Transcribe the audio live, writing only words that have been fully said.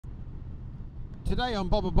Today on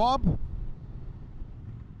Bob a Bob,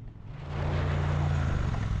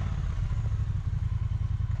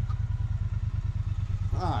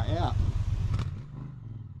 yeah.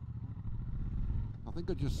 I think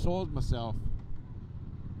I just sawed myself.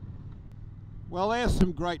 Well, there's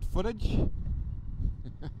some great footage.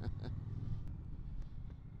 I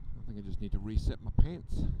think I just need to reset my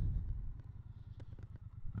pants.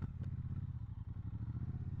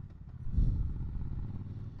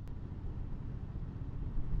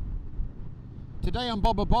 Today on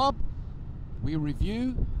Bob a Bob, we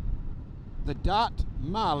review the Dart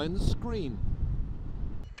Marlin Screen.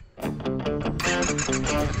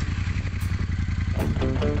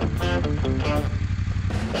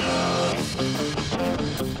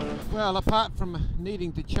 Well, apart from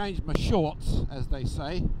needing to change my shorts, as they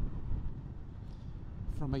say,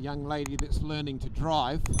 from a young lady that's learning to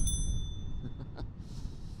drive,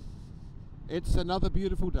 it's another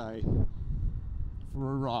beautiful day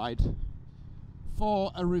for a ride,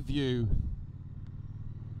 for a review.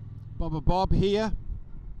 Bob a Bob here,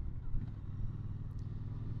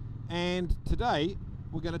 and today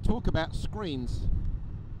we're going to talk about screens,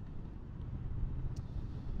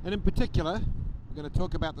 and in particular we're going to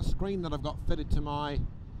talk about the screen that I've got fitted to my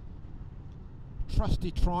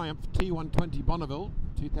trusty Triumph T120 Bonneville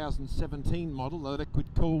 2017 model, the liquid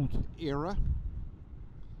cooled era,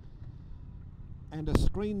 and a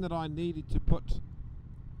screen that I needed to put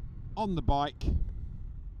on the bike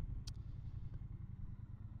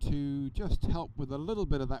to just help with a little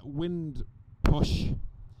bit of that wind push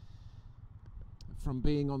from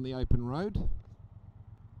being on the open road,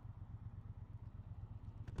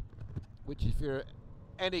 which if you're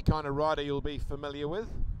any kind of rider you'll be familiar with,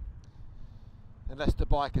 unless the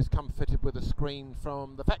bike has come fitted with a screen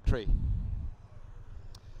from the factory.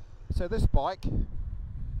 So this bike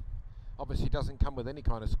obviously doesn't come with any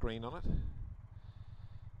kind of screen on it,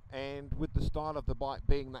 and with the style of the bike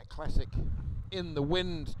being that classic in the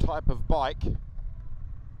wind type of bike,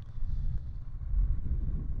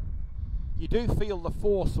 you do feel the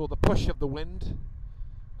force or the push of the wind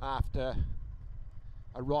after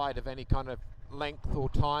a ride of any kind of length or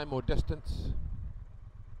time or distance.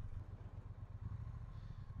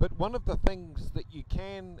 But one of the things that you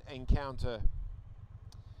can encounter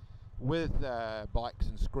with bikes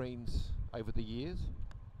and screens over the years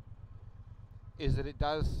is that it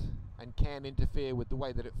does and can interfere with the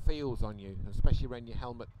way that it feels on you, especially around your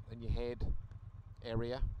helmet and your head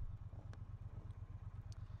area.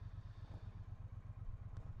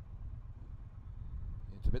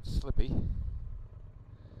 It's a bit slippy.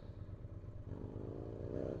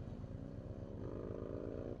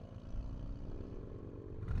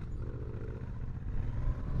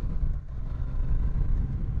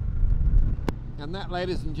 And that,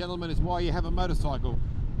 ladies and gentlemen, is why you have a motorcycle.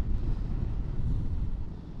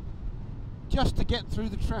 Just to get through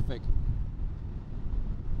the traffic.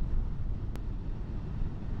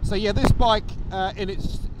 So yeah, this bike in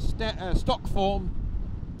its stock form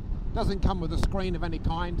doesn't come with a screen of any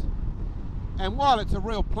kind, and while it's a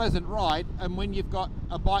real pleasant ride, and when you've got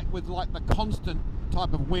a bike with like the constant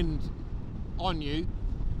type of wind on you,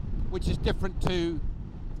 which is different to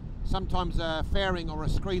sometimes a fairing or a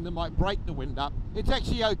screen that might break the wind up, it's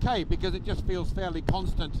actually okay because it just feels fairly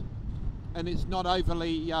constant and it's not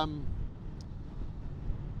overly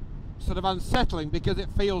sort of unsettling, because it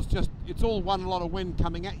feels just, it's all one lot of wind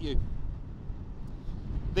coming at you.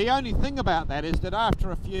 The only thing about that is that after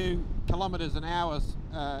a few kilometres and hours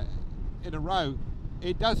in a row,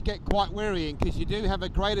 it does get quite wearying, because you do have a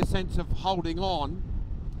greater sense of holding on,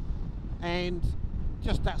 and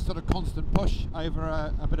just that sort of constant push over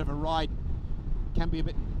a bit of a ride can be a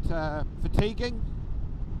bit fatiguing.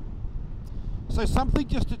 So something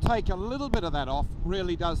just to take a little bit of that off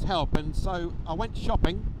really does help. And so I went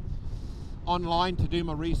shopping online to do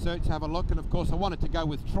my research, have a look, and of course I wanted to go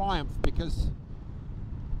with Triumph because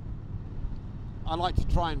I like to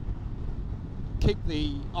try and keep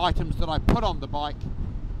the items that I put on the bike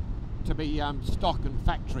to be stock and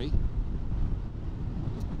factory,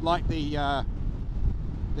 like the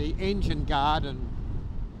engine guard and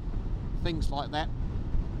things like that.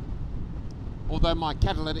 Although my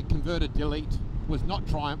catalytic converter delete was not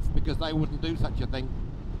Triumph, because they wouldn't do such a thing.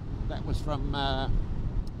 That was from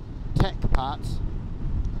Tech Parts.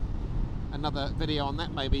 Another video on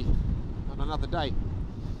that maybe on another day.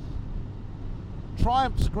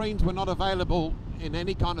 Triumph screens were not available in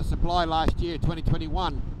any kind of supply last year,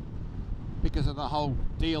 2021, because of the whole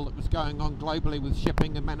deal that was going on globally with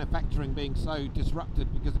shipping and manufacturing being so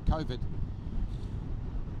disrupted because of COVID.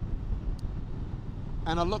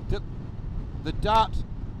 And I looked at the Dart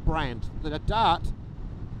brand. The Dart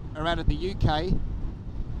are out of the UK.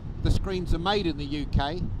 The screens are made in the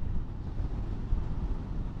UK,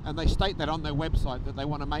 and they state that on their website, that they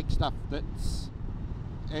want to make stuff that's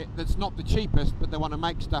not the cheapest, but they want to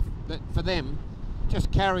make stuff that for them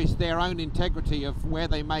just carries their own integrity of where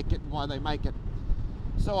they make it and why they make it.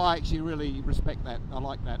 So I actually really respect that. I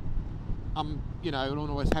like that. I'm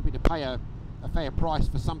always happy to pay a fair price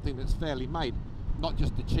for something that's fairly made, not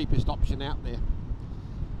just the cheapest option out there.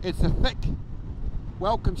 It's a thick,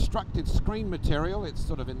 well-constructed screen material. It's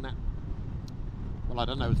sort of in that, well, I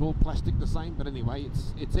don't know, it's all plastic the same, but anyway,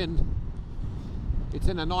 it's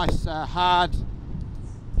in a nice hard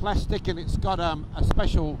plastic, and it's got a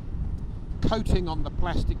special coating on the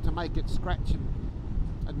plastic to make it scratch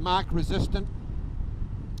and mark resistant.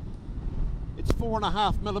 It's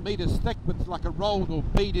 4.5 millimeters thick with like a rolled or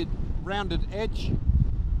beaded rounded edge,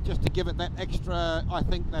 just to give it that extra, I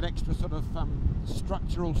think, that extra sort of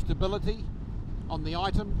structural stability on the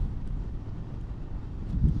item.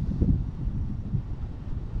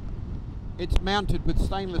 It's mounted with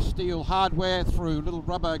stainless steel hardware through little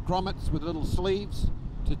rubber grommets with little sleeves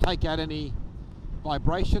to take out any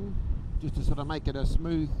vibration, just to sort of make it a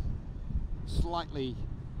smooth, slightly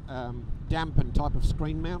dampened type of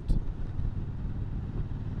screen mount.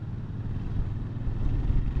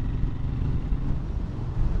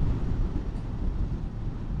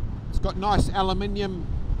 It's got nice aluminium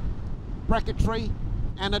bracketry,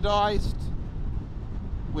 anodized,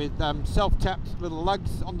 with self-tapped little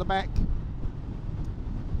lugs on the back.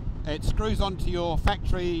 It screws onto your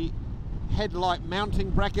factory headlight mounting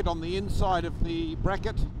bracket on the inside of the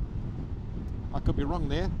bracket. I could be wrong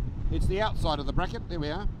there. It's the outside of the bracket. There we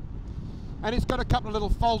are. And it's got a couple of little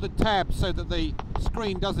folded tabs so that the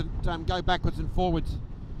screen doesn't go backwards and forwards,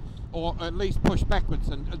 or at least push backwards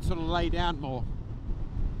and sort of lay down more.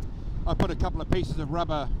 I put a couple of pieces of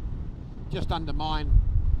rubber just under mine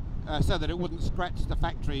so that it wouldn't scratch the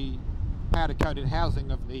factory powder coated housing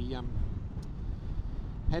of the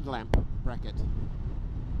headlamp bracket.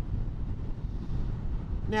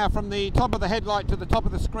 Now, from the top of the headlight to the top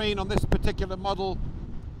of the screen on this particular model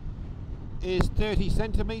is 30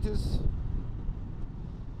 centimeters,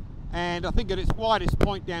 and I think at its widest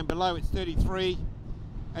point down below it's 33,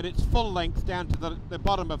 and its full length down to the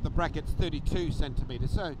bottom of the bracket's 32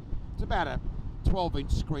 centimeters. So it's about a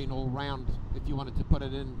 12-inch screen all round if you wanted to put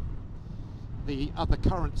it in the other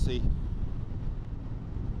currency.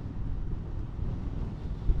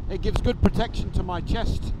 It gives good protection to my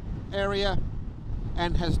chest area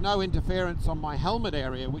and has no interference on my helmet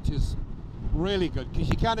area, which is really good, because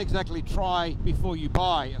you can't exactly try before you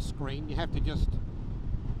buy a screen. You have to just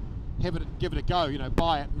give it a go,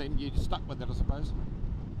 buy it, and then you're stuck with it, I suppose.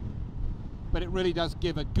 But it really does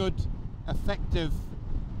give a good, effective,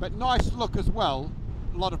 but nice look as well.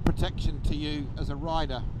 A lot of protection to you as a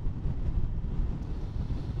rider.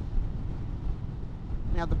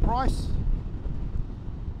 Now, the price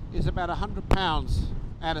is about £100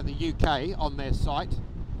 out of the UK on their site.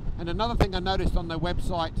 And another thing I noticed on their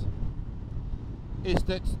website is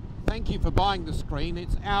that thank you for buying the screen.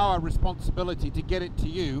 It's our responsibility to get it to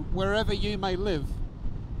you wherever you may live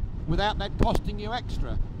without that costing you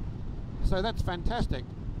extra. So that's fantastic.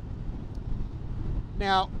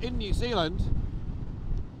 Now, in New Zealand,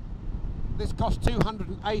 this costs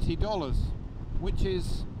 $280, which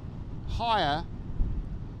is higher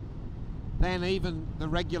than even the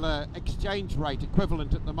regular exchange rate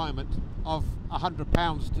equivalent at the moment of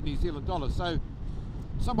 £100 to New Zealand dollars. So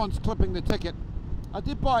someone's clipping the ticket. I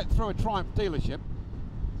did buy it through a Triumph dealership,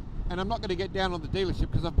 and I'm not going to get down on the dealership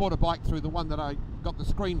because I've bought a bike through the one that I got the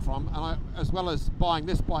screen from, and as well as buying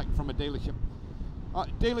this bike from a dealership.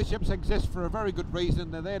 Dealerships exist for a very good reason.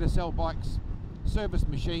 They're there to sell bikes, service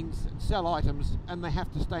machines, sell items, and they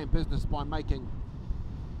have to stay in business by making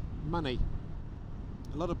money.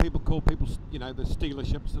 A lot of people call people, the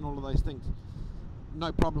stealerships and all of those things.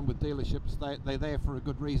 No problem with dealerships. They're there for a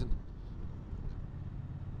good reason.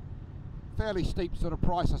 Fairly steep sort of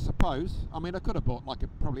price, I suppose. I mean, I could have bought like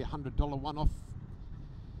probably $100 one off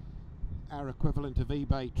our equivalent of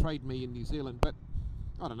eBay Trade Me in New Zealand, but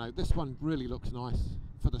I don't know. This one really looks nice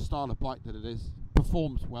for the style of bike that it is.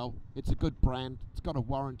 Performs well. It's a good brand. It's got a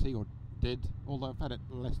warranty, or did, although I've had it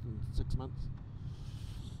less than 6 months.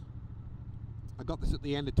 I got this at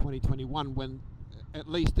the end of 2021 when at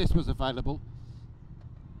least this was available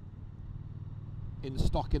in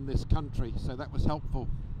stock in this country, so that was helpful.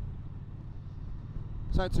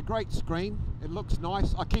 So it's a great screen. It looks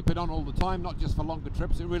nice. I keep it on all the time, not just for longer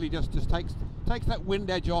trips. It really just takes that wind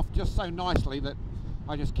edge off just so nicely that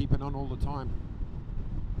I just keep it on all the time.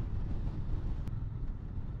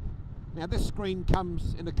 Now, this screen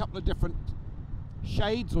comes in a couple of different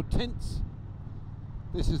shades or tints.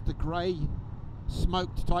 This is the grey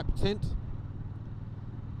smoked type tint.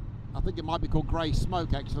 I think it might be called grey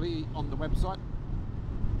smoke actually on the website.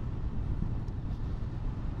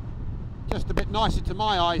 Just a bit nicer to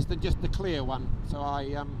my eyes than just the clear one, so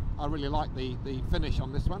I really like the finish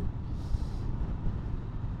on this one.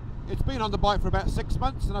 It's been on the bike for about 6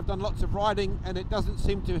 months and I've done lots of riding and it doesn't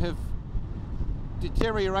seem to have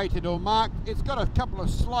deteriorated or marked. It's got a couple of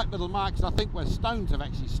slight little marks, I think, where stones have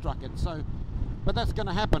actually struck it, so, but that's going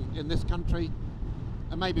to happen in this country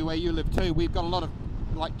and maybe where you live too. We've got a lot of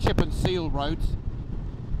like chip and seal roads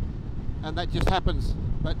and that just happens,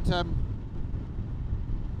 but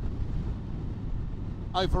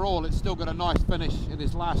overall it's still got a nice finish and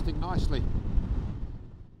is lasting nicely.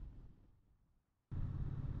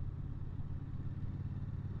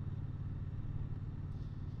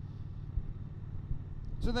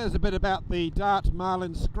 So there's a bit about the Dart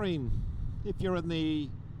Marlin Screen. If you're in the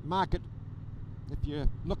market, if you're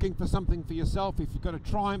looking for something for yourself, if you've got a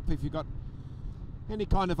Triumph, if you've got any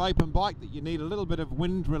kind of open bike that you need a little bit of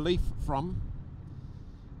wind relief from,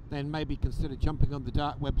 then maybe consider jumping on the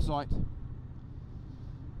Dart website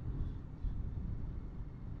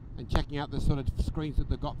and checking out the sort of screens that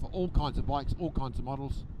they've got for all kinds of bikes, all kinds of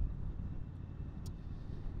models,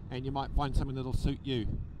 and you might find something that'll suit you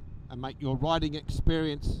and make your riding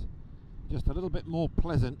experience just a little bit more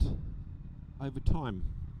pleasant over time.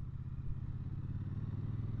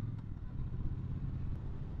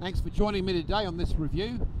 Thanks for joining me today on this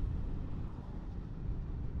review.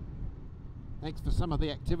 Thanks for some of the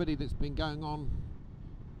activity that's been going on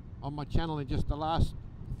my channel in just the last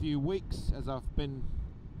few weeks as I've been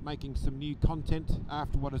making some new content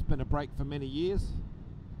after what has been a break for many years.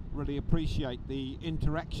 Really appreciate the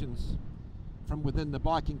interactions from within the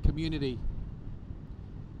biking community.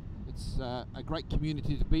 It's a great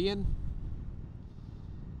community to be in.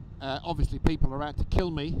 Obviously people are out to kill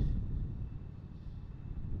me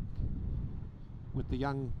with the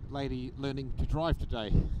young lady learning to drive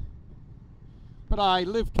today, but I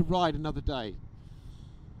live to ride another day,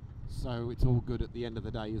 so it's all good at the end of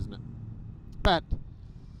the day, isn't it? But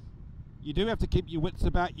you do have to keep your wits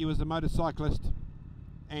about you as a motorcyclist,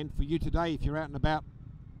 and for you today, if you're out and about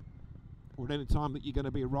or at any time that you're going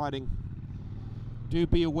to be riding, do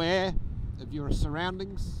be aware of your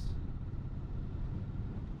surroundings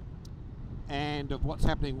and of what's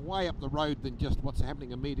happening way up the road than just what's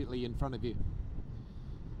happening immediately in front of you.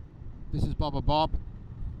 This is Bob,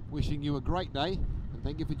 wishing you a great day, and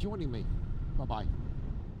thank you for joining me. Bye-bye.